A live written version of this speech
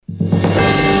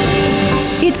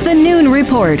It's the Noon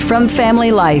Report from Family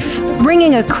Life,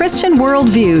 bringing a Christian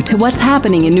worldview to what's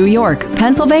happening in New York,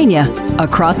 Pennsylvania,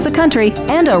 across the country,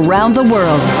 and around the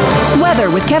world. Weather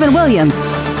with Kevin Williams,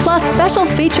 plus special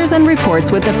features and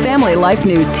reports with the Family Life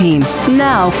News team.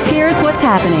 Now, here's what's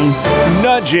happening.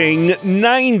 Nudging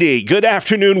 90. Good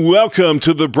afternoon. Welcome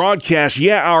to the broadcast.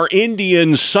 Yeah, our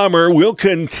Indian summer will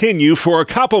continue for a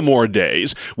couple more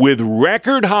days with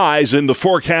record highs in the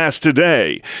forecast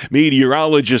today.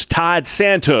 Meteorologist Todd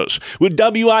Santos with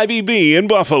WIVB in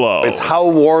Buffalo. It's how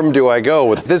warm do I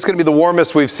go? This is going to be the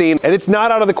warmest we've seen, and it's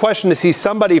not out of the question to see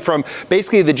somebody from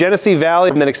basically the Genesee Valley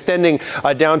and then extending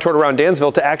down toward around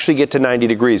Dansville to actually get to 90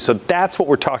 degrees. So that's what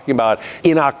we're talking about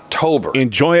in October.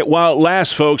 Enjoy it while it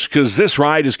lasts, folks, because this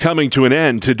ride is coming to an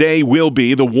end. Today will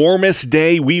be the warmest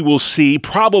day we will see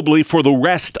probably for the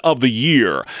rest of the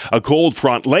year. A cold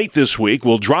front late this week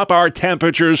will drop our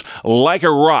temperatures like a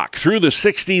rock through the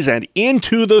 60s and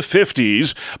into the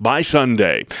 50s by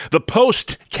Sunday. The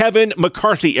post-Kevin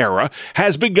McCarthy era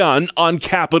has begun on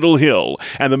Capitol Hill,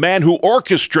 and the man who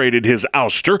orchestrated his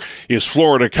ouster is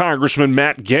Florida Congressman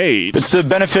Matt Gaetz. It's the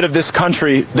benefit of this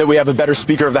country that we have a better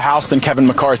Speaker of the House than Kevin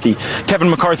McCarthy. Kevin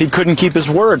McCarthy couldn't keep his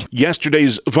word.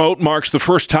 Yesterday's vote marks the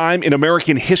first time in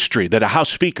American history that a House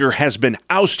Speaker has been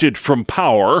ousted from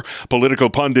power.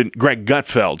 Political pundit Greg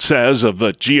Gutfeld says of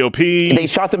the GOP. They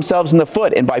shot themselves in the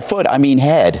foot, and by foot, I mean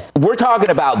head. We're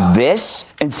talking about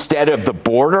this instead of the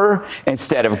border,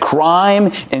 instead of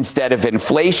crime, instead of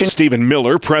inflation. Stephen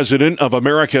Miller, president of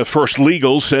America First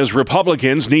Legal, says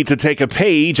Republicans need to take a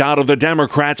page out of the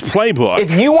Democrats' playbook.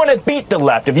 If you want to beat the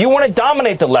left, if you want to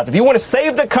dominate the left, if you want to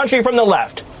save the country from the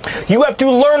left, you have to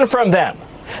learn from them.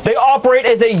 They operate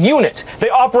as a unit. They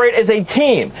operate as a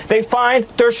team. They find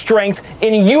their strength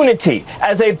in unity,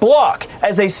 as a block,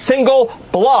 as a single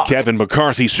block. Kevin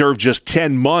McCarthy served just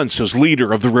 10 months as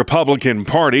leader of the Republican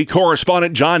Party.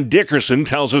 Correspondent John Dickerson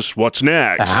tells us what's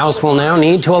next. The House will now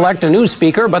need to elect a new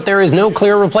speaker, but there is no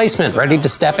clear replacement ready to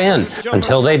step in.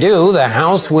 Until they do, the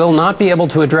House will not be able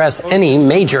to address any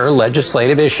major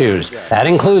legislative issues. That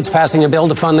includes passing a bill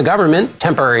to fund the government.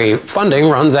 Temporary funding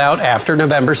runs out after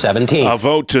November 17th. A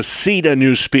vote to seat a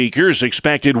new speaker is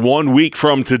expected 1 week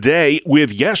from today.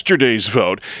 With yesterday's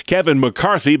vote, Kevin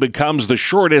McCarthy becomes the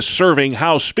shortest-serving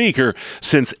House Speaker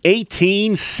since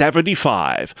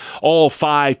 1875. All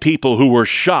 5 people who were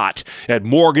shot at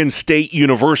Morgan State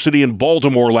University in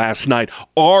Baltimore last night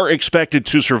are expected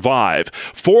to survive.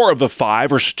 4 of the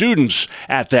 5 are students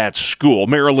at that school,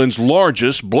 Maryland's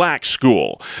largest black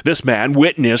school. This man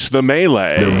witnessed the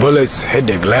melee. The bullets hit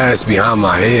the glass behind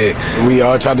my head. We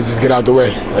all tried to just get out the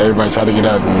way. Everybody tried to get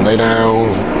out and lay down,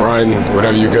 run,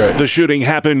 whatever you could. The shooting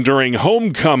happened during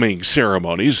homecoming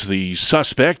ceremonies. The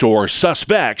suspect or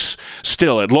suspects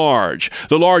still at large.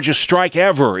 The largest strike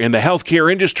ever in the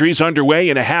healthcare industry is underway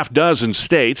in a half dozen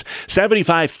states.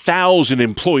 75,000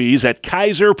 employees at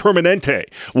Kaiser Permanente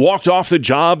walked off the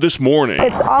job this morning.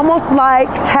 It's almost like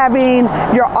having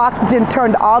your oxygen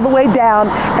turned all the way down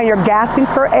and you're gasping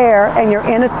for air and you're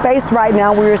in a space right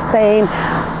now where you're saying,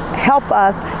 help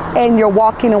us, and you're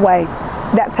walking away.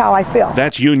 That's how I feel.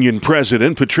 That's Union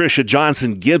President Patricia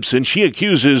Johnson Gibson. She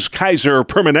accuses Kaiser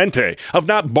Permanente of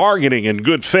not bargaining in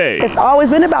good faith. It's always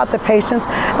been about the patients,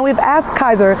 and we've asked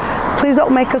Kaiser, please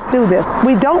don't make us do this.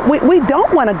 We don't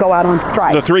want to go out on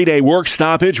strike. The 3-day work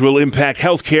stoppage will impact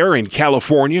health care in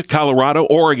California, Colorado,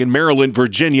 Oregon, Maryland,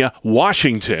 Virginia,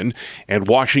 Washington, and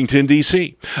Washington,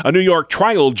 D.C. A New York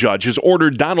trial judge has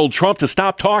ordered Donald Trump to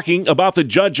stop talking about the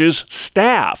judge's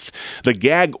staff. The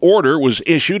gag order was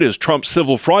issued as Trump's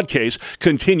civil fraud case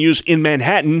continues in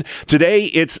Manhattan. Today,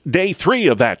 it's day 3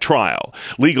 of that trial.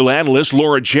 Legal analyst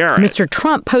Laura Jarrett. Mr.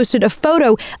 Trump posted a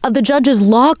photo of the judge's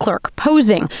law clerk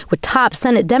posing with top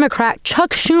Senate Democrat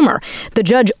Chuck Schumer. The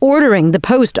judge ordering the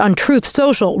post on Truth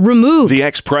Social removed. The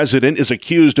ex-president is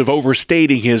accused of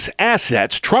overstating his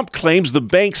assets. Trump claims the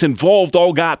banks involved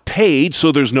all got paid,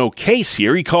 so there's no case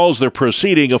here. He calls the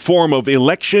proceeding a form of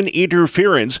election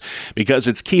interference because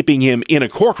it's keeping him in a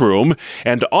courtroom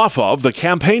and off of the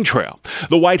campaign trail.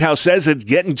 The White House says it's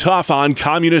getting tough on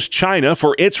communist China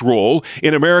for its role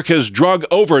in America's drug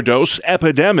overdose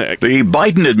epidemic. The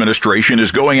Biden administration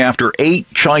is going after 8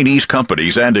 Chinese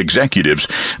companies and executives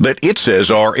that it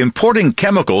says are importing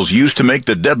chemicals used to make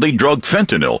the deadly drug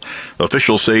fentanyl.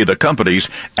 Officials say the companies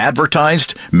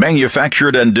advertised,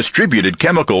 manufactured, and distributed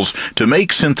chemicals to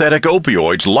make synthetic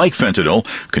opioids like fentanyl,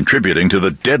 contributing to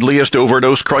the deadliest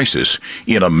overdose crisis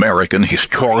in American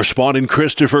history. Correspondent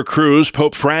Christopher Cruz.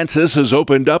 Pope Francis has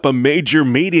opened up a major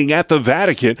meeting at the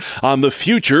Vatican on the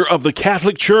future of the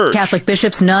Catholic Church. Catholic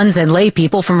bishops, nuns, and lay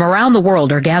people from around the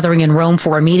world are gathering in Rome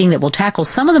for a meeting that will tackle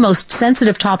some of the most most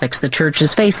sensitive topics the church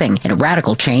is facing. In a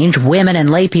radical change, women and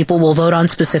lay people will vote on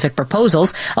specific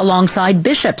proposals alongside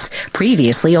bishops.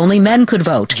 Previously, only men could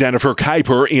vote. Jennifer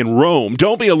Kuiper in Rome.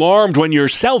 Don't be alarmed when your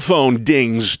cell phone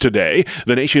dings today.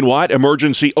 The nationwide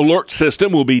emergency alert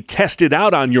system will be tested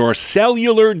out on your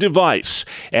cellular device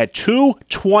at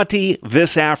 2:20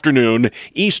 this afternoon,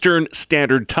 Eastern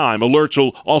Standard Time. Alerts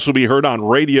will also be heard on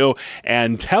radio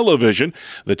and television.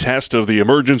 The test of the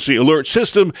emergency alert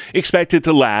system expected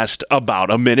to last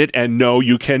about a minute, and no,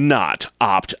 you cannot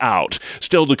opt out.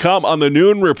 Still to come on the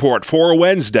Noon Report for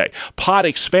Wednesday, pot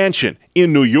expansion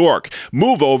in New York,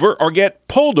 move over or get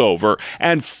pulled over,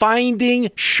 and finding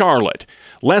Charlotte.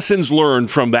 Lessons learned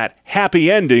from that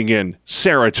happy ending in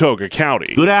Saratoga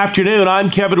County. Good afternoon. I'm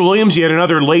Kevin Williams. Yet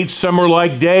another late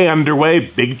summer-like day underway.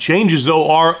 Big changes, though,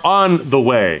 are on the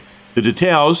way. The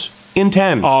details in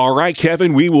 10. All right,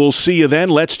 Kevin, we will see you then.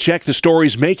 Let's check the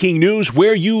stories making news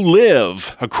where you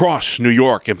live across New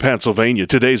York and Pennsylvania.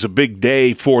 Today's a big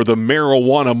day for the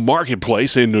marijuana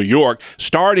marketplace in New York.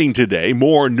 Starting today,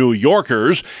 more New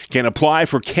Yorkers can apply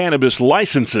for cannabis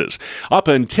licenses. Up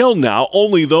until now,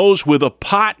 only those with a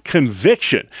pot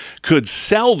conviction could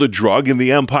sell the drug in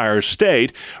the Empire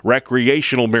State.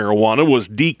 Recreational marijuana was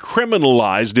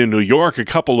decriminalized in New York a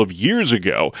couple of years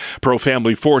ago.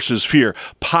 Pro-family forces fear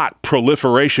pot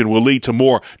proliferation will lead to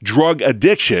more drug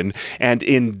addiction and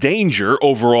endanger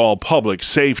overall public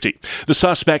safety. The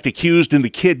suspect accused in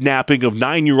the kidnapping of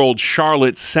 9-year-old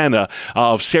Charlotte Senna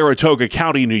of Saratoga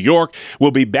County, New York, will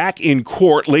be back in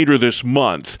court later this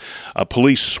month. A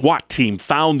police SWAT team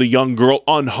found the young girl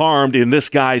unharmed in this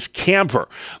guy's camper.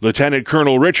 Lieutenant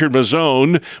Colonel Richard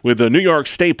Mazzone with the New York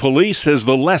State Police says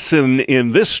the lesson in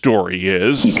this story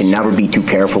is you can never be too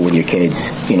careful with your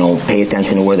kids. Pay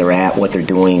attention to where they're at, what they're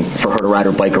doing. For her to ride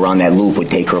her bike around that loop would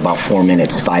take her about 4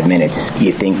 minutes, 5 minutes.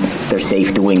 You think they're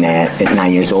safe doing that at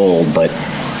 9 years old, but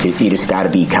you just got to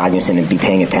be cognizant and be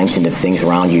paying attention to things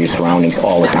around you, your surroundings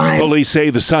all the time. Police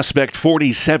say the suspect,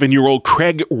 47-year-old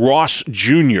Craig Ross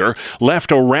Jr.,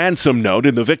 left a ransom note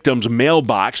in the victim's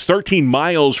mailbox 13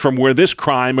 miles from where this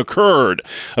crime occurred.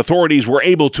 Authorities were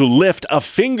able to lift a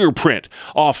fingerprint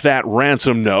off that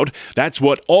ransom note. That's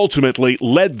what ultimately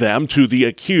led them to the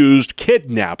accused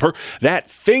kidnapper.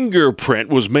 That fingerprint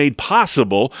was made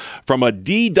possible from a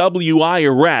DWI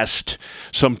arrest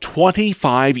some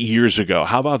 25 years ago.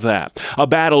 How about that? A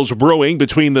battle's brewing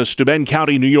between the Steuben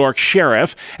County, New York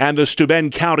sheriff and the Steuben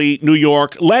County, New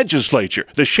York legislature.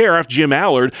 The sheriff, Jim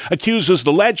Allard, accuses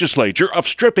the legislature of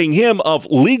stripping him of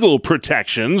legal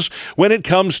protections when it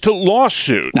comes to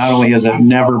lawsuits. Not only has it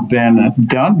never been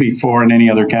done before in any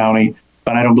other county,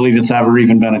 but I don't believe it's ever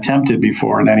even been attempted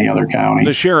before in any other county.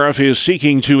 The sheriff is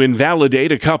seeking to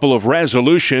invalidate a couple of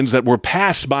resolutions that were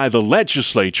passed by the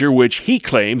legislature, which he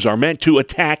claims are meant to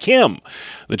attack him.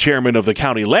 The chairman of the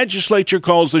county legislature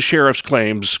calls the sheriff's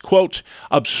claims, quote,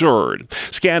 absurd.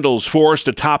 Scandals forced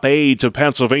a top aide to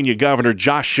Pennsylvania Governor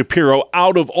Josh Shapiro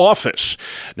out of office.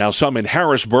 Now some in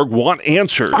Harrisburg want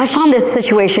answers. I found this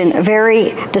situation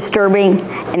very disturbing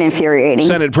and infuriating.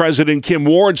 Senate President Kim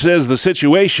Ward says the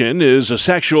situation is a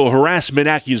sexual harassment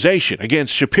accusation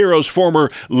against Shapiro's former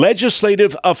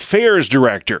legislative affairs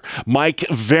director, Mike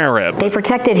Vereb. They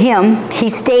protected him. He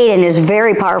stayed in his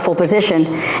very powerful position,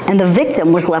 and the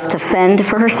victim was left to fend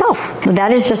for herself.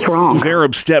 That is just wrong.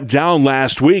 Vereb stepped down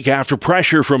last week after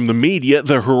pressure from the media.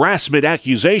 The harassment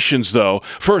accusations, though,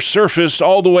 first surfaced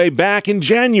all the way back in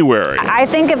January. I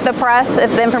think if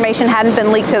the information hadn't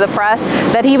been leaked to the press,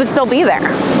 that he would still be there,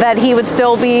 that he would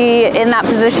still be in that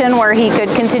position where he could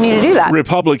continue to do that.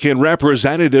 Republican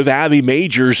Representative Abby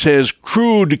Major says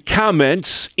crude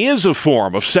comments is a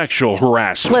form of sexual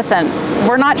harassment. Listen,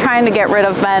 we're not trying to get rid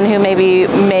of men who maybe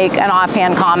make an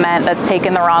offhand comment that's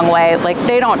taken the wrong way. Like,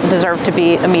 they don't deserve to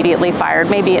be immediately fired,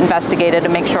 maybe investigated to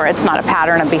make sure it's not a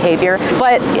pattern of behavior.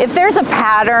 But if there's a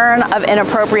pattern of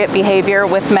inappropriate behavior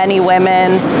with many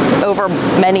women over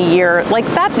many years, like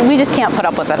that, we just can't put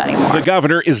up with it anymore. The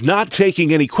governor is not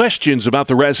taking any questions about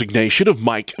the resignation of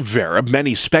Mike Vereb.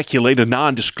 Many speculate a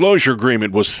non-disclosure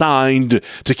agreement was signed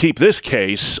to keep this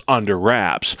case under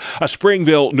wraps. A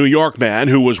Springville, New York man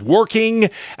who was working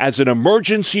as an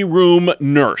emergency room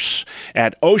nurse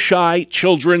at Oshai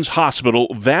Children's Hospital,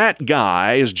 that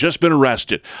guy has just been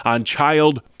arrested on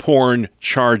child porn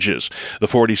charges. The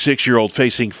 46-year-old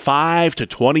facing 5 to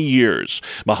 20 years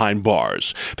behind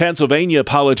bars. Pennsylvania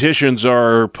politicians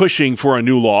are pushing for a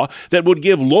new law that would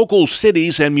give local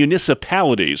cities and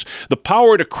municipalities the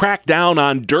power to crack down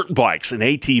on dirt bikes and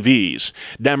ATVs.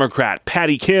 Democrat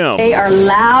Patty Kim. They are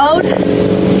loud,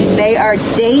 they are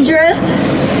dangerous,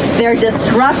 they're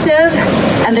disruptive,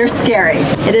 and they're scary.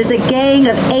 It is a gang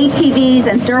of ATVs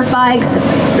and dirt bikes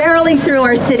barreling through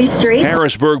our city streets.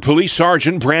 Harrisburg Police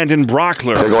Sergeant Brandon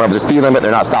Brockler. They're going over the speed limit.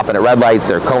 They're not stopping at red lights.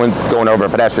 They're going over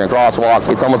pedestrian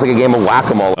crosswalks. It's almost like a game of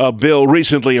whack-a-mole. A bill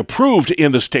recently approved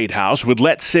in the State House would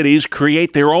let cities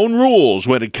create their own rules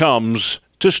when it comes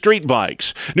to street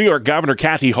bikes. New York Governor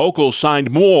Kathy Hochul signed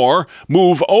more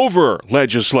move-over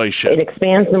legislation. It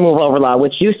expands the move-over law,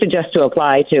 which used to just to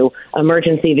apply to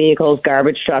emergency vehicles,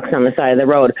 garbage trucks on the side of the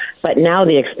road. But now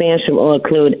the expansion will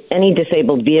include any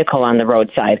disabled vehicle on the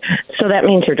roadside. So that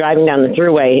means you're driving down the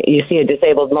thruway, you see a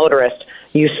disabled motorist,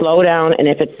 you slow down, and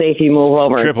if it's safe, you move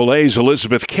over. AAA's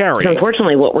Elizabeth Carey. So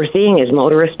unfortunately, what we're seeing is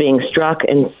motorists being struck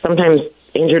and sometimes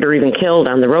injured or even killed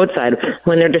on the roadside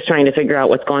when they're just trying to figure out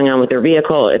what's going on with their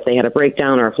vehicle, if they had a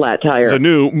breakdown or a flat tire. The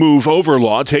new move-over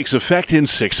law takes effect in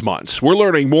 6 months. We're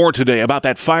learning more today about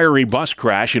that fiery bus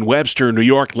crash in Webster, New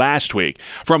York last week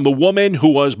from the woman who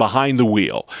was behind the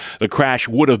wheel. The crash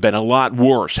would have been a lot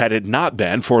worse had it not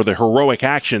been for the heroic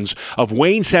actions of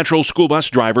Wayne Central school bus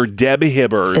driver Deb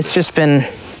Hibbard. It's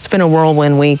been a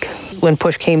whirlwind week. When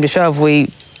push came to shove, we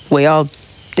all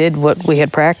did what we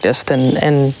had practiced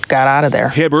and got out of there.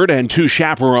 Hibbard and 2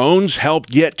 chaperones helped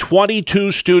get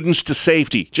 22 students to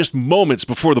safety just moments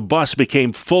before the bus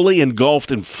became fully engulfed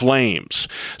in flames.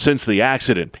 Since the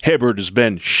accident, Hibbard has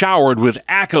been showered with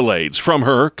accolades from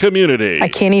her community. I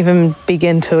can't even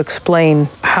begin to explain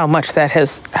how much that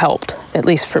has helped, at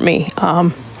least for me.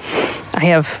 I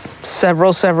have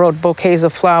several bouquets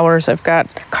of flowers. I've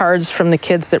got cards from the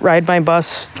kids that ride my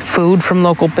bus, food from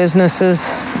local businesses.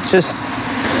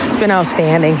 It's been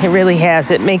outstanding. It really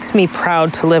has. It makes me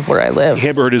proud to live where I live.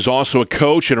 Hibbard is also a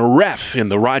coach and a ref in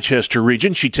the Rochester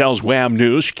region. She tells Wham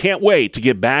News she can't wait to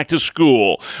get back to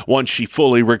school once she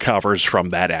fully recovers from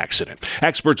that accident.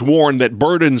 Experts warn that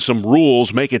burdensome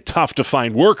rules make it tough to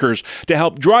find workers to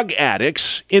help drug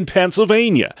addicts in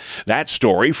Pennsylvania. That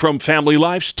story from Family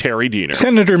Life's Terry Diener.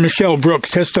 Senator Michelle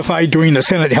Brooks testified during the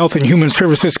Senate Health and Human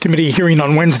Services Committee hearing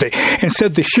on Wednesday and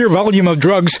said the sheer volume of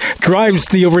drugs drives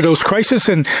the overdose crisis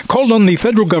and called on the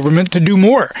federal government to do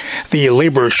more. The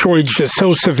labor shortage is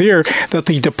so severe that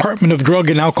the Department of Drug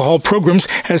and Alcohol Programs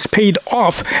has paid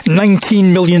off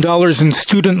 $19 million in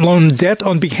student loan debt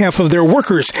on behalf of their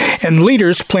workers, and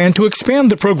leaders plan to expand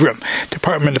the program.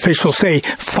 Department officials say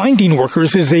finding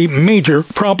workers is a major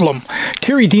problem.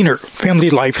 Terry Diener, Family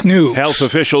Life News. Health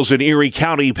officials in Erie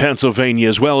County, Pennsylvania,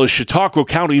 as well as Chautauqua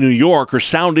County, New York, are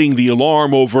sounding the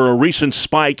alarm over a recent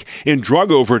spike in drug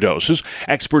overdoses.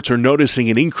 Experts are noticing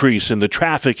an increase in the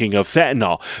trafficking of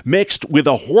fentanyl mixed with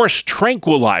a horse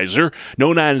tranquilizer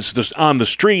known on the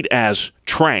street as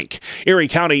Trank. Erie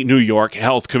County, New York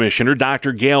Health Commissioner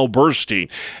Dr. Gail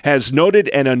Burstein has noted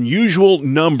an unusual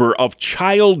number of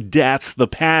child deaths the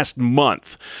past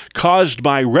month caused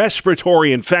by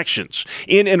respiratory infections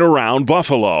in and around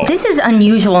Buffalo. This is an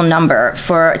unusual number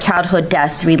for childhood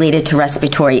deaths related to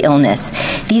respiratory illness.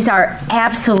 These are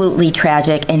absolutely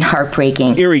tragic and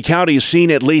heartbreaking. Erie County has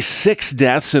seen at least 6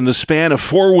 deaths in the span of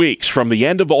 4 weeks from the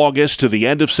end of August to the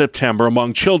end of September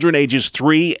among children ages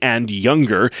 3 and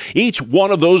younger. Each one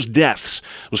of those deaths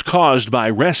was caused by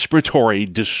respiratory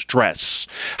distress.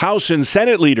 House and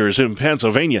Senate leaders in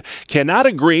Pennsylvania cannot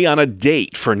agree on a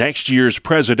date for next year's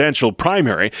presidential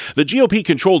primary. The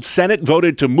GOP-controlled Senate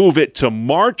voted to move it to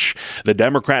March. The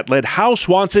Democrat-led House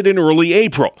wants it in early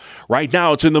April. Right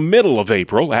now, it's in the middle of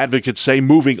April. Advocates say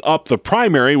moving up the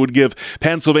primary would give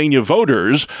Pennsylvania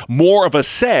voters more of a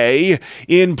say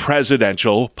in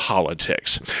presidential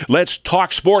politics. Let's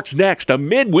talk sports next, a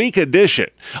midweek edition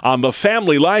on the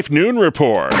Family Life Noon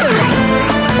Report.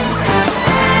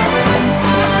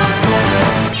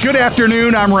 Good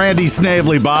afternoon, I'm Randy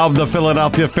Snavely. Bob, the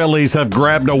Philadelphia Phillies have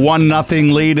grabbed a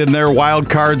 1-0 lead in their wild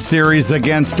card series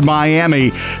against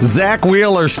Miami. Zach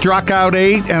Wheeler struck out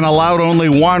 8 and allowed only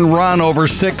 1 run over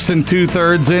 6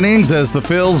 2/3 innings as the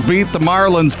Phils beat the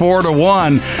Marlins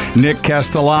 4-1. Nick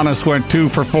Castellanos went 2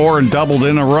 for 4 and doubled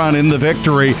in a run in the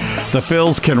victory. The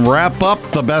Phils can wrap up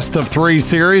the best-of-3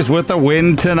 series with a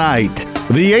win tonight.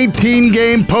 The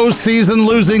 18-game postseason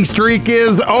losing streak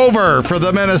is over for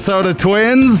the Minnesota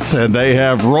Twins, and they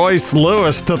have Royce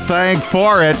Lewis to thank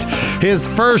for it. His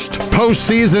first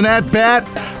postseason at-bat,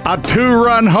 a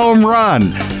 2-run home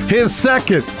run. His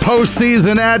second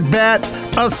postseason at-bat,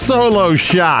 a solo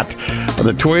shot.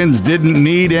 The Twins didn't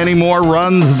need any more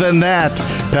runs than that.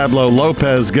 Pablo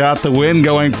Lopez got the win,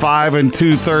 going 5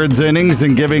 2/3 innings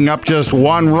and giving up just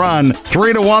 1 run.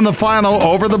 3-1 the final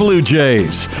over the Blue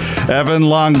Jays. Evan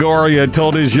Longoria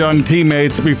told his young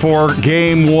teammates before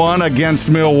Game 1 against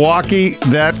Milwaukee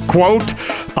that, quote,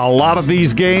 A lot of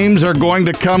these games are going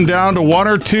to come down to one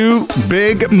or two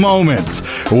big moments.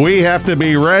 We have to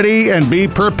be ready and be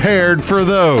prepared for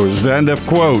those. End of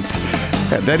quote.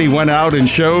 And then he went out and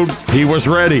showed he was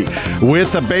ready.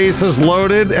 With the bases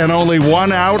loaded and only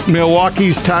one out,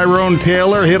 Milwaukee's Tyrone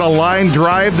Taylor hit a line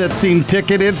drive that seemed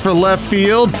ticketed for left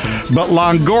field, but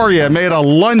Longoria made a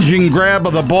lunging grab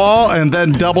of the ball and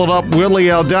then doubled up Willie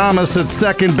Adames at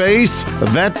second base.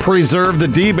 That preserved the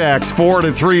D-backs'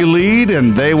 4-3 lead,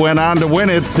 and they went on to win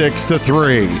it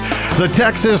 6-3. The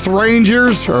Texas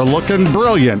Rangers are looking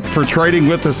brilliant for trading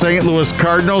with the St. Louis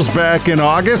Cardinals back in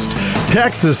August.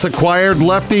 Texas acquired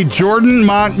lefty Jordan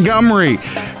Montgomery,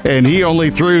 and he only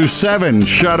threw 7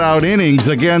 shutout innings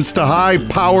against a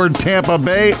high-powered Tampa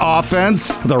Bay offense.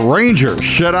 The Rangers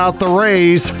shut out the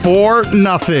Rays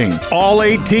 4-0. All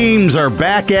 8 teams are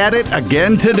back at it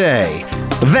again today.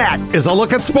 That is a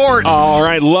look at sports. All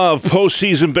right, love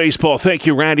postseason baseball. Thank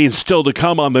you, Randy. And still to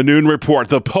come on the Noon Report,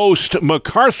 the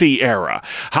post-McCarthy era,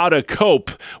 how to cope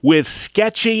with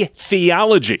sketchy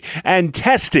theology and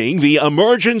testing the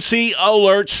emergency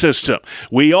alert system.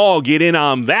 We all get in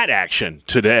on that action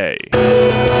today.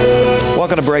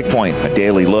 Welcome to Breakpoint, a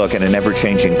daily look at an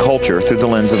ever-changing culture through the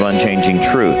lens of unchanging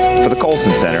truth. For the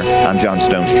Colson Center, I'm John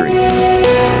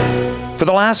Stonestreet. For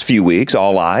the last few weeks,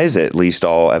 all eyes, at least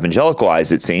all evangelical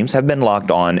eyes it seems, have been locked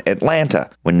on Atlanta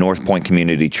when North Point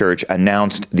Community Church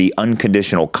announced the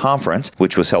Unconditional Conference,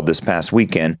 which was held this past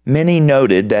weekend. Many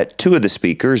noted that 2 of the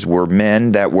speakers were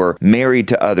men that were married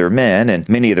to other men, and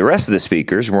many of the rest of the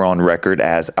speakers were on record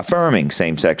as affirming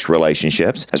same-sex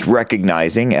relationships, as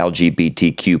recognizing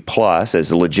LGBTQ+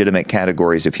 as legitimate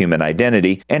categories of human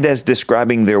identity, and as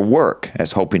describing their work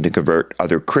as hoping to convert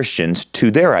other Christians to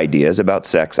their ideas about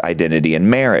sex identity and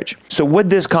marriage. So would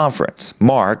this conference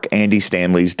mark Andy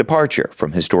Stanley's departure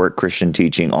from historic Christian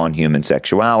teaching on human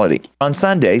sexuality? On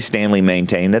Sunday, Stanley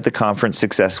maintained that the conference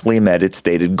successfully met its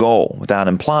stated goal without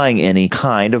implying any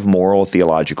kind of moral or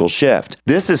theological shift.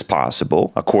 This is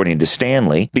possible, according to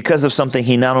Stanley, because of something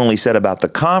he not only said about the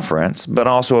conference, but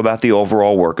also about the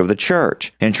overall work of the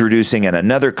church. Introducing in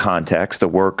another context the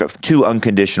work of 2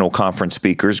 unconditional conference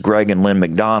speakers, Greg and Lynn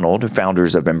McDonald,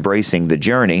 founders of Embracing the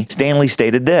Journey, Stanley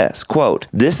stated this, quote,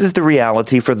 "This is the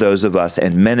reality for those of us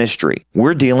in ministry.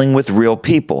 We're dealing with real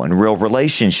people and real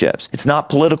relationships. It's not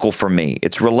political for me.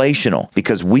 It's relational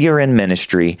because we are in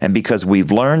ministry and because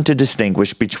we've learned to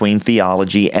distinguish between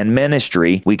theology and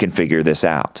ministry, we can figure this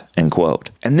out." End quote.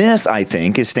 And this, I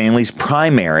think, is Stanley's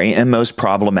primary and most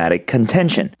problematic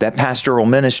contention, that pastoral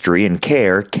ministry and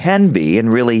care can be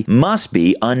and really must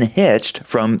be unhitched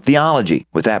from theology.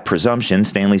 With that presumption,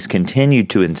 Stanley's continued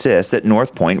to insist that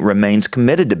North Point remains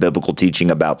committed to biblical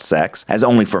teaching about sex as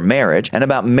only for marriage and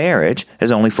about marriage as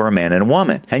only for a man and a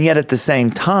woman. And yet at the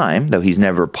same time, though he's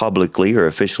never publicly or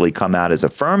officially come out as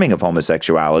affirming of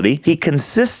homosexuality, he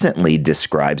consistently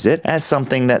describes it as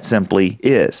something that simply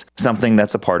is, something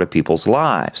that's a part of people's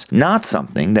lives, not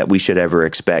something that we should ever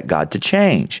expect God to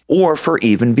change or for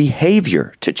even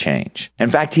behavior to change. In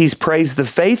fact, he's praised the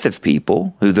faith of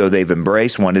people who, though they've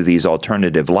embraced one of these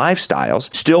alternative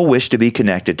lifestyles, still wish to be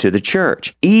connected to the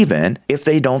church, even if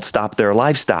they don't stop their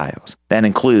lifestyles. That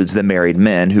includes the married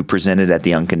men who presented at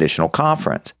the Unconditional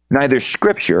Conference. Neither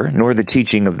Scripture nor the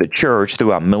teaching of the church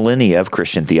throughout millennia of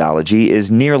Christian theology is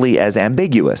nearly as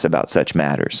ambiguous about such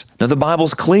matters. Now, the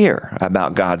Bible's clear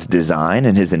about God's design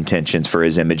and His intentions for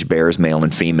His image bearers, male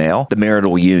and female, the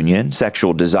marital union,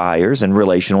 sexual desires, and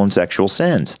relational and sexual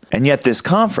sins. And yet this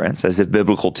conference, as if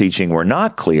biblical teaching were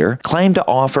not clear, claimed to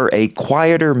offer a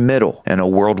quieter middle in a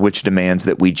world which demands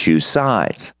that we choose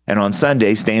sides. And on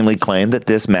Sunday, Stanley claimed that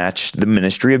this matched the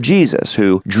ministry of Jesus,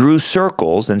 who drew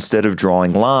circles instead of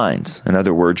drawing lines. In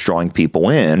other words, drawing people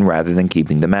in rather than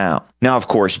keeping them out. Now, of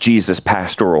course, Jesus'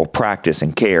 pastoral practice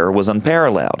and care was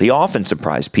unparalleled. He often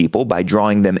surprised people by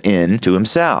drawing them in to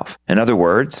himself. In other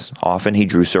words, often he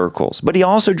drew circles, but he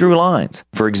also drew lines.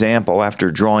 For example,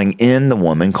 after drawing in the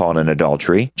woman caught in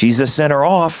adultery, Jesus sent her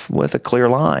off with a clear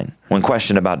line. When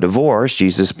questioned about divorce,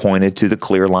 Jesus pointed to the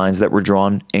clear lines that were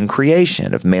drawn in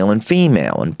creation of male and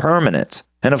female and permanence.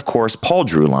 And of course, Paul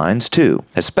drew lines too,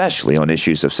 especially on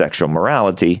issues of sexual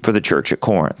morality for the church at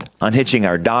Corinth. Unhitching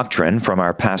our doctrine from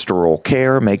our pastoral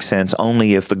care makes sense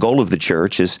only if the goal of the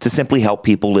church is to simply help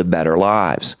people live better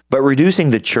lives. But reducing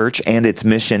the church and its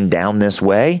mission down this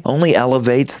way only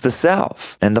elevates the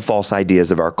self and the false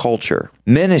ideas of our culture.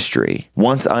 Ministry,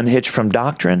 once unhitched from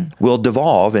doctrine, will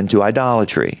devolve into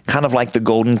idolatry, kind of like the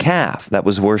golden calf that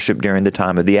was worshipped during the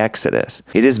time of the Exodus.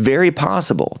 It is very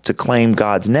possible to claim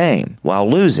God's name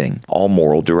while losing all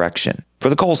moral direction. For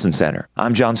the Colson Center,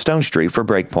 I'm John Stonestreet for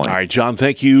Breakpoint. All right, John,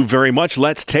 thank you very much.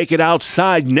 Let's take it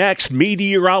outside next.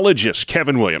 Meteorologist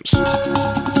Kevin Williams.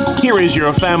 Here is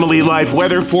your family life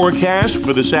weather forecast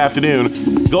for this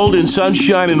afternoon. Golden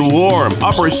sunshine and warm,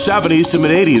 upper 70s to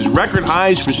mid-80s, record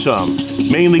highs for some.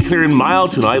 Mainly clear and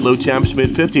mild tonight, low temps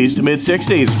mid-50s to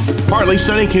mid-60s. Partly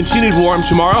sunny, continued warm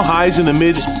tomorrow, highs in the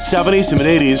mid-70s to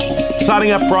mid-80s.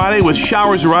 Clouding up Friday with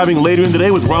showers arriving later in the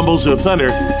day with rumbles of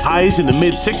thunder. Highs in the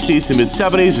mid-60s to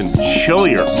mid-70s and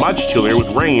chillier, much chillier with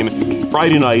rain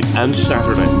Friday night and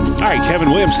Saturday. All right, Kevin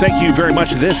Williams, thank you very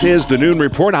much. This is the Noon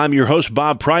Report. I'm your host,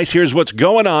 Bob Price. Here's what's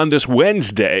going on this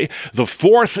Wednesday, the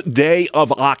 4th day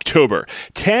of October.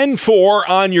 10-4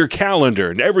 on your calendar,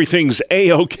 and everything's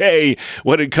A-OK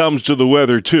when it comes to the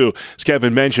weather, too. As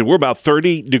Kevin mentioned, we're about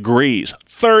 30 degrees.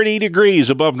 30 degrees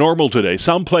above normal today.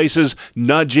 Some places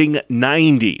nudging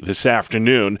 90 this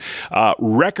afternoon.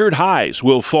 Record highs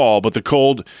will fall, but the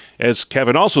cold, as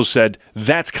Kevin also said,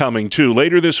 that's coming too.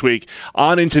 Later this week,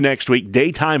 on into next week,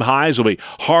 daytime highs will be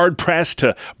hard-pressed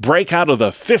to break out of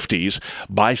the 50s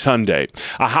by Sunday.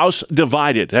 A House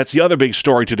divided. That's the other big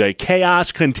story today.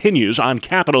 Chaos continues on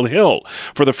Capitol Hill.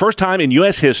 For the first time in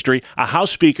U.S. history, a House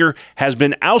Speaker has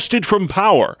been ousted from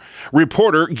power.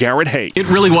 Reporter Garrett Haight. It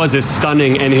really was a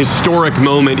stunning and historic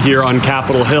moment here on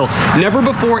Capitol Hill. Never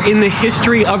before in the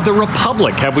history of the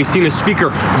Republic have we seen a speaker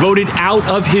voted out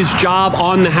of his job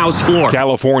on the House floor.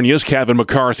 California's Kevin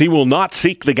McCarthy will not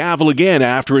seek the gavel again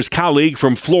after his colleague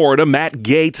from Florida, Matt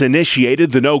Gaetz,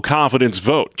 initiated the no-confidence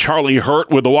vote. Charlie Hurt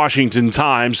with the Washington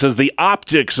Times says the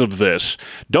optics of this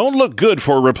don't look good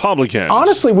for Republicans.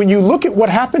 Honestly, when you look at what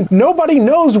happened, nobody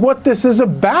knows what this is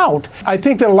about. I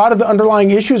think that a lot of the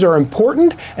underlying issues are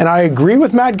important, and I agree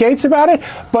with Matt Gaetz about it,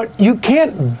 but you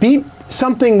can't beat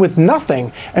something with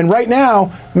nothing. And right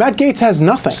now, Matt Gaetz has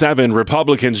nothing. 7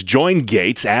 Republicans joined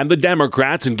Gaetz and the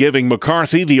Democrats in giving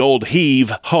McCarthy the old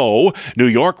heave-ho. New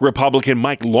York Republican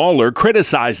Mike Lawler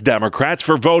criticized Democrats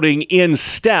for voting in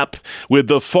step with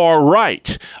the far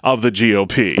right of the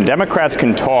GOP. Democrats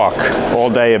can talk all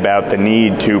day about the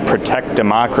need to protect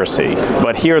democracy,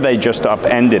 but here they just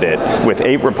upended it with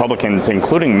 8 Republicans,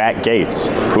 including Matt Gaetz,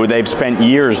 who they've spent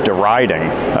years deriding,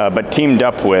 but teamed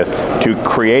up with to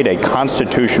create a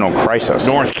constitutional crisis.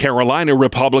 North Carolina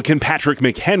Republican Patrick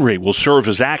McHenry will serve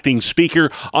as acting speaker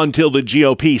until the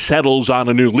GOP settles on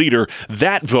a new leader.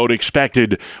 That vote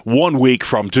expected 1 week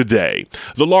from today.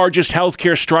 The largest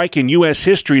healthcare strike in U.S.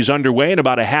 history is underway in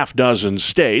about a half dozen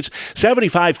states.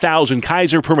 75,000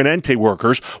 Kaiser Permanente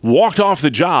workers walked off the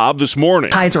job this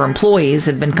morning. Kaiser employees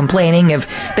have been complaining of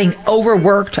being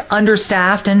overworked,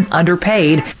 understaffed, and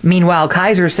underpaid. Meanwhile,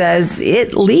 Kaiser says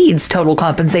it leads total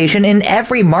compensation in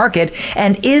every market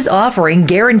and is offering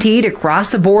guaranteed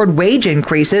across-the-board wage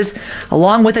increases,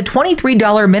 along with a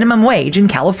 $23 minimum wage in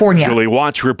California. Julie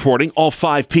Watts reporting all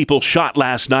 5 people shot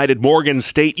last night at Morgan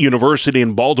State University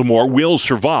in Baltimore will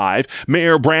survive.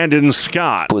 Mayor Brandon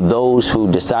Scott. For those who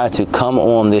decide to come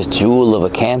on this jewel of a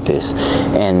campus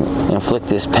and inflict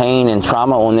this pain and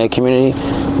trauma on their community,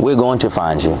 we're going to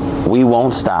find you. We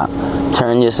won't stop.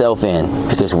 Turn yourself in,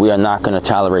 because we are not going to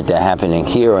tolerate that happening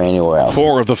here or anywhere else.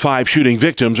 4 of the 5 shooting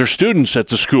victims are students at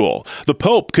the school. The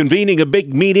Pope convening a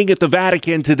big meeting at the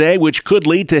Vatican today, which could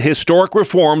lead to historic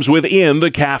reforms within the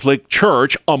Catholic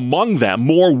Church, among them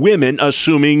more women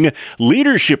assuming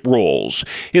leadership roles.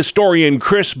 Historian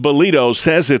Chris Bolito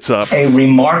says it's a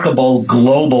remarkable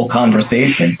global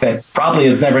conversation that probably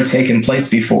has never taken place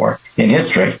before in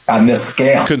history on this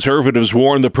scale. Conservatives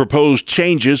warn the proposed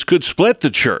changes could split the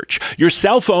church. Your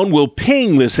cell phone will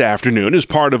ping this afternoon as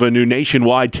part of a new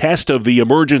nationwide test of the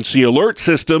emergency alert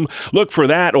system. Look for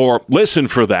that or listen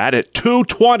for that at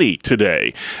 2:20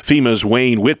 today. FEMA's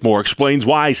Wayne Whitmore explains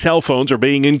why cell phones are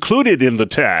being included in the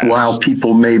test. While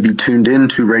people may be tuned in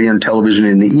to radio and television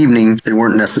in the evening, they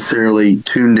weren't necessarily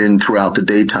tuned in throughout the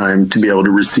daytime to be able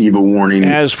to receive a warning.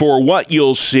 As for what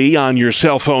you'll see on your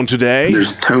cell phone today,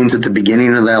 there's tones at the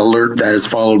beginning of that alert that is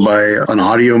followed by an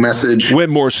audio message.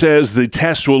 Whitmore says the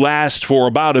test will last for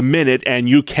about a minute and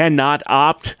you cannot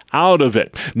opt out of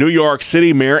it. New York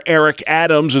City Mayor Eric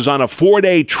Adams is on a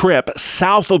 4-day trip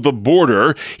south of the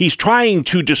border. He's trying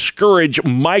to discourage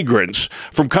migrants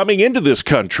from coming into this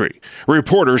country.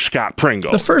 Reporter Scott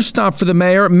Pringle. The first stop for the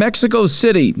mayor, Mexico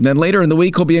City. Then later in the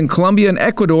week, he'll be in Colombia and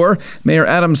Ecuador. Mayor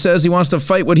Adams says he wants to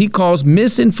fight what he calls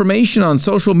misinformation on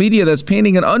social media that's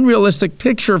painting an unrealistic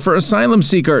picture for asylum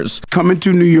seekers. Coming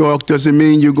to New York doesn't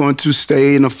mean you're going to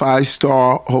stay in a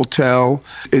 5-star hotel.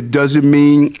 It doesn't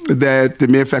mean that the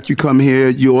mere fact that you come here,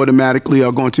 you automatically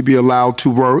are going to be allowed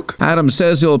to work. Adams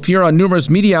says he'll appear on numerous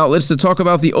media outlets to talk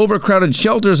about the overcrowded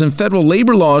shelters and federal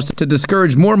labor laws to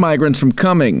discourage more migrants from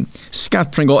coming.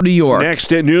 Scott Pringle, New York.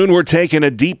 Next at noon, we're taking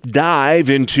a deep dive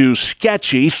into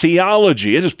sketchy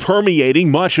theology. It is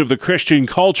permeating much of the Christian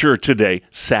culture today,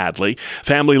 sadly.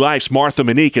 Family Life's Martha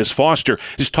Manikas Foster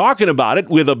is talking about it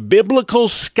with a biblical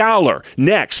scholar.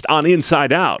 Next on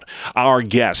Inside Out, our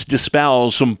guest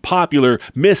dispels some popular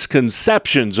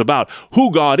misconceptions about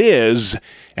who God is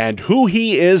and who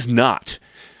he is not.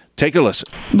 Take a listen.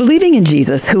 Believing in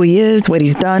Jesus, who he is, what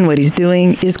he's done, what he's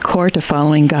doing, is core to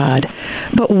following God.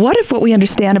 But what if what we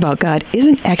understand about God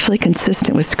isn't actually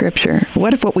consistent with Scripture?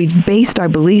 What if what we've based our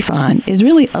belief on is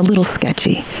really a little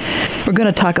sketchy? We're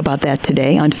going to talk about that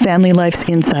today on Family Life's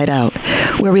Inside Out,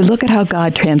 where we look at how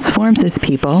God transforms his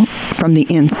people from the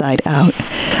inside out.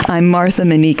 I'm Martha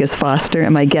Manikas Foster,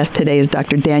 and my guest today is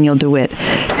Dr. Daniel DeWitt,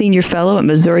 Senior Fellow at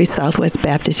Missouri Southwest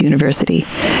Baptist University.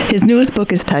 His newest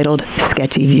book is titled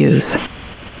Sketchy Views.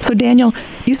 So Daniel,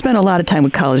 you spend a lot of time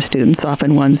with college students,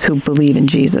 often ones who believe in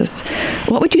Jesus.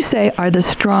 What would you say are the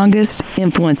strongest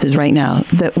influences right now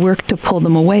that work to pull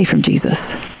them away from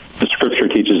Jesus? The Scripture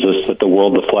teaches us that the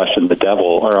world, the flesh, and the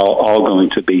devil are all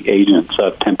going to be agents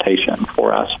of temptation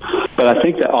for us. But I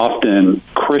think that often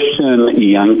Christian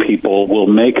young people will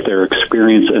make their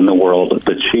experience in the world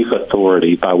the chief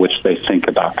authority by which they think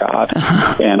about God.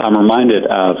 And I'm reminded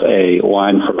of a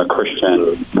line from a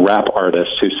Christian rap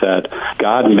artist who said,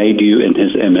 God made you in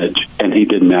his image, and he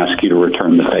didn't ask you to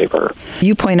return the favor.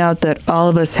 You point out that all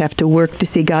of us have to work to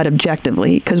see God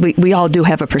objectively, because we all do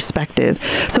have a perspective.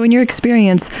 So in your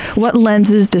experience, what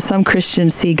lenses do some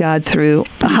Christians see God through?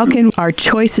 How can our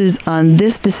choices on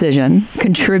this decision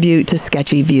contribute to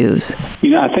sketchy views?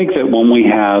 I think that when we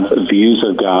have views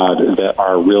of God that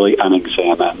are really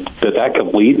unexamined, that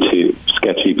could lead to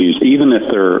sketchy views, even if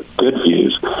they're good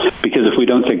views. Because if we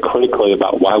don't think critically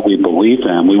about why we believe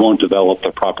them, we won't develop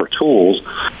the proper tools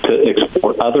to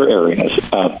explore other areas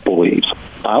of beliefs.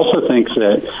 I also think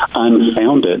that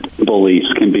unfounded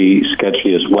beliefs can be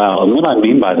sketchy as well. And what I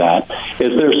mean by that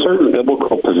is there are certain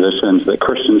biblical positions that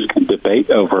Christians can debate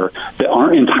over that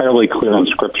aren't entirely clear in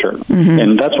Scripture.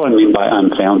 And that's what I mean by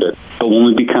unfounded. But when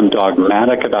we become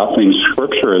dogmatic about things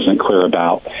Scripture isn't clear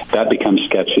about, that becomes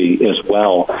sketchy as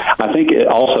well. I think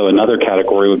also another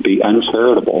category would be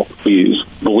uncharitable views,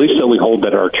 beliefs that we hold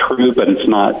that are true, but it's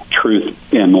not truth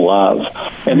in love.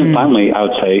 And then finally, I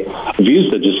would say views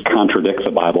that just contradict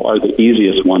the Bible are the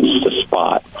easiest ones to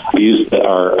spot, views that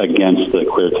are against the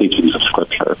clear teachings of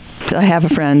Scripture. I have a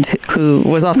friend who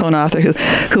was also an author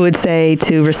who would say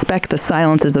to respect the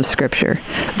silences of Scripture.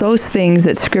 Those things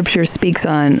that Scripture speaks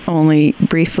on only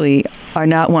briefly are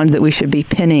not ones that we should be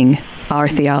pinning our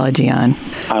theology on.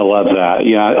 I love that.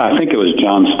 Yeah, I think it was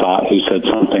John Stott who said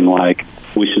something like,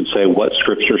 we should say what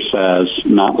Scripture says,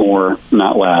 not more,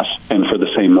 not less, and for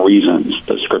the same reasons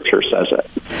that Scripture says it.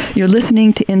 You're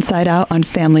listening to Inside Out on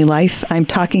Family Life. I'm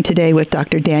talking today with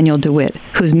Dr. Daniel DeWitt,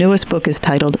 whose newest book is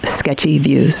titled Sketchy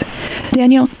Views.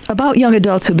 Daniel, about young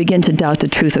adults who begin to doubt the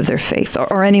truth of their faith,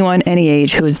 or anyone, any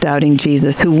age, who is doubting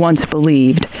Jesus, who once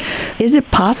believed, is it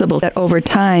possible that over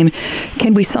time,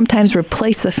 can we sometimes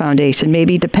replace the foundation,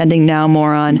 maybe depending now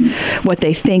more on what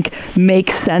they think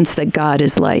makes sense that God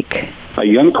is like? A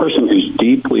young person who's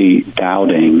deeply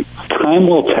doubting, time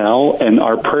will tell, and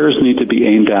our prayers need to be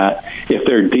aimed at if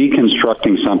they're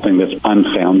deconstructing something that's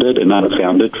unfounded, an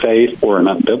unfounded faith or an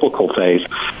unbiblical faith,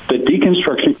 that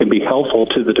deconstruction can be helpful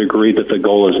to the degree that the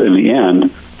goal is, in the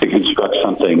end, to construct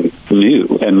something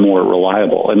new and more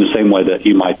reliable. In the same way that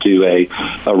you might do a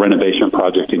renovation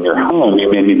project in your home,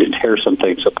 you may need to tear some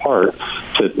things apart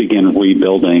to begin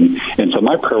rebuilding. And so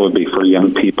my prayer would be for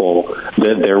young people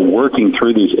that they're working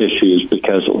through these issues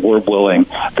because we're willing,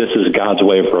 this is God's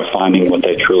way of refining what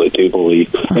they truly do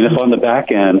believe. And if on the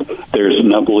back end there's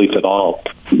no belief at all,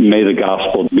 may the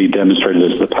gospel be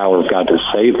demonstrated as the power of God to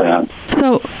save them.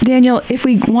 So, Daniel, if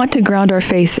we want to ground our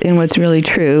faith in what's really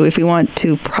true, if we want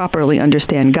to properly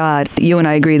understand God, you and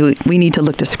I agree that we need to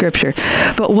look to Scripture.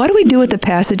 But what do we do with the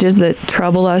passages that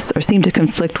trouble us or seem to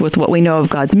conflict with what we know of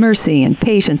God's mercy and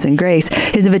patience and grace,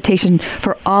 his invitation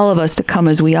for all of us to come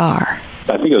as we are?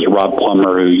 I think it was Rob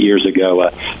Plummer who years ago,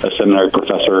 a seminary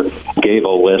professor, gave a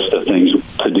list of things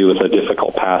to do with a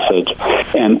difficult passage.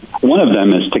 And one of them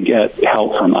is to get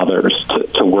help from others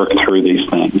to work through these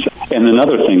things. And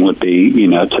another thing would be,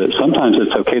 sometimes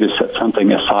it's okay to set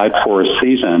something aside for a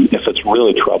season if it's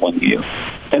really troubling you.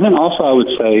 And then also I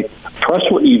would say,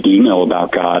 trust what you do know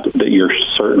about God that you're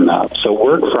certain of. So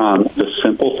work from the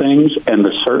simple things and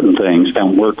the certain things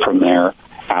and work from there.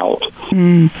 out.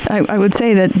 I would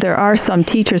say that there are some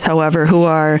teachers, however, who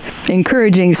are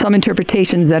encouraging some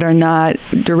interpretations that are not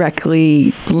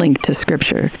directly linked to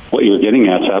Scripture. What you're getting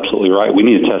at is absolutely right. We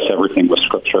need to test everything with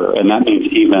Scripture, and that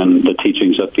means even the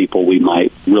teachings of people we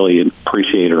might really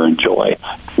appreciate or enjoy.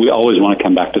 We always want to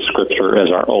come back to Scripture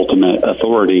as our ultimate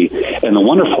authority, and the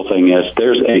wonderful thing is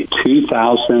there's a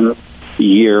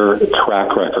 2,000-year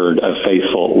track record of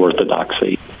faithful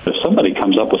orthodoxy. If somebody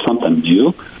comes up with something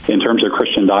new in terms of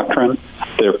Christian doctrine,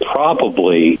 they're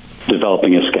probably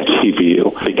developing a sketchy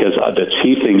view, because the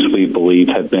chief things we believe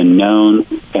have been known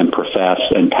and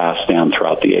professed and passed down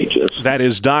throughout the ages. That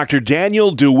is Dr. Daniel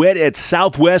DeWitt at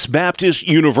Southwest Baptist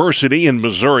University in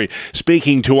Missouri,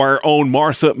 speaking to our own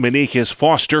Martha Meneses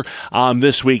Foster on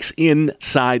this week's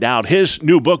Inside Out. His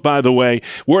new book, by the way,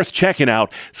 worth checking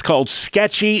out. It's called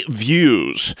Sketchy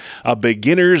Views, a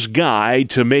beginner's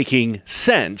guide to making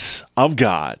sense of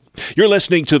God. You're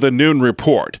listening to the Noon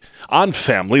Report on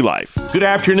Family Life. Good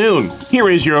afternoon. Here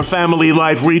is your Family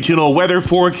Life regional weather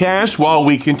forecast. While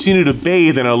we continue to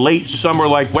bathe in a late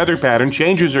summer-like weather pattern,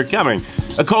 changes are coming.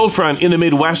 A cold front in the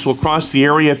Midwest will cross the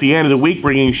area at the end of the week,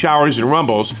 bringing showers and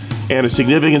rumbles. And a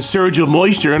significant surge of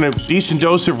moisture and a decent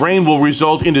dose of rain will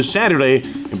result into Saturday.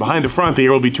 And behind the front, the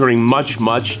air will be turning much,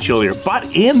 much chillier.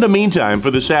 But in the meantime,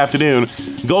 for this afternoon,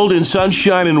 golden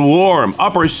sunshine and warm,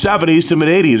 upper 70s to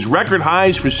mid-80s, record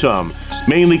highs for some.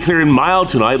 Mainly clear and mild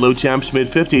tonight, low temps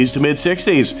mid-50s to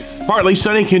mid-60s. Partly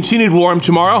sunny, continued warm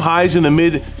tomorrow, highs in the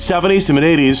mid-70s to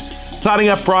mid-80s. Clouding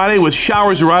up Friday with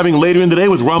showers arriving later in the day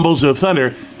with rumbles of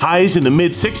thunder. Highs in the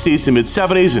mid-60s to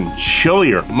mid-70s and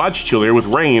chillier, much chillier with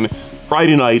rain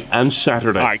Friday night and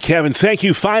Saturday. All right, Kevin, thank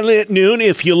you. Finally at noon,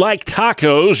 if you like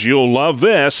tacos, you'll love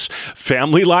this.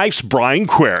 Family Life's Brian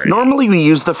Query. Normally we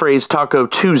use the phrase Taco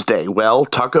Tuesday. Well,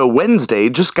 Taco Wednesday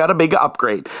just got a big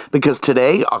upgrade because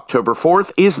today, October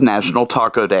 4th, is National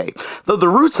Taco Day. Though the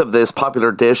roots of this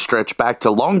popular dish stretch back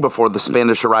to long before the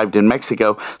Spanish arrived in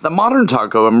Mexico, the modern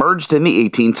taco emerged in the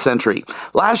 18th century.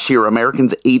 Last year,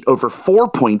 Americans ate over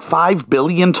 4.5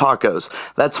 billion tacos.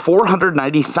 That's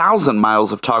 490,000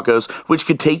 miles of tacos, which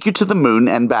could take you to the moon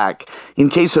and back. In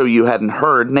case you hadn't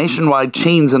heard, nationwide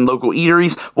chains and local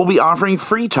eateries will be offering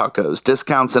free tacos,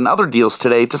 discounts, and other deals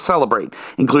today to celebrate,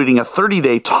 including a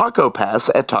 30-day taco pass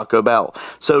at Taco Bell.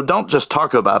 So don't just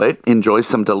talk about it, enjoy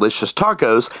some delicious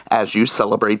tacos as you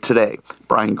celebrate today.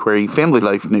 Brian Query, Family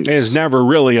Life News. It's never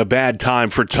really a bad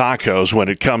time for tacos when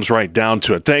it comes right down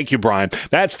to it. Thank you, Brian.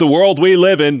 That's the world we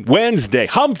live in. Wednesday,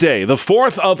 Hump Day, the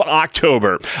 4th of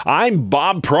October. I'm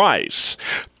Bob Price.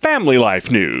 Family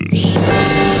Life News.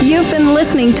 You've been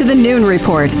listening to the Noon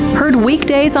Report, heard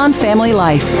weekdays on Family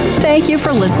Life. Thank you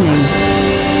for listening.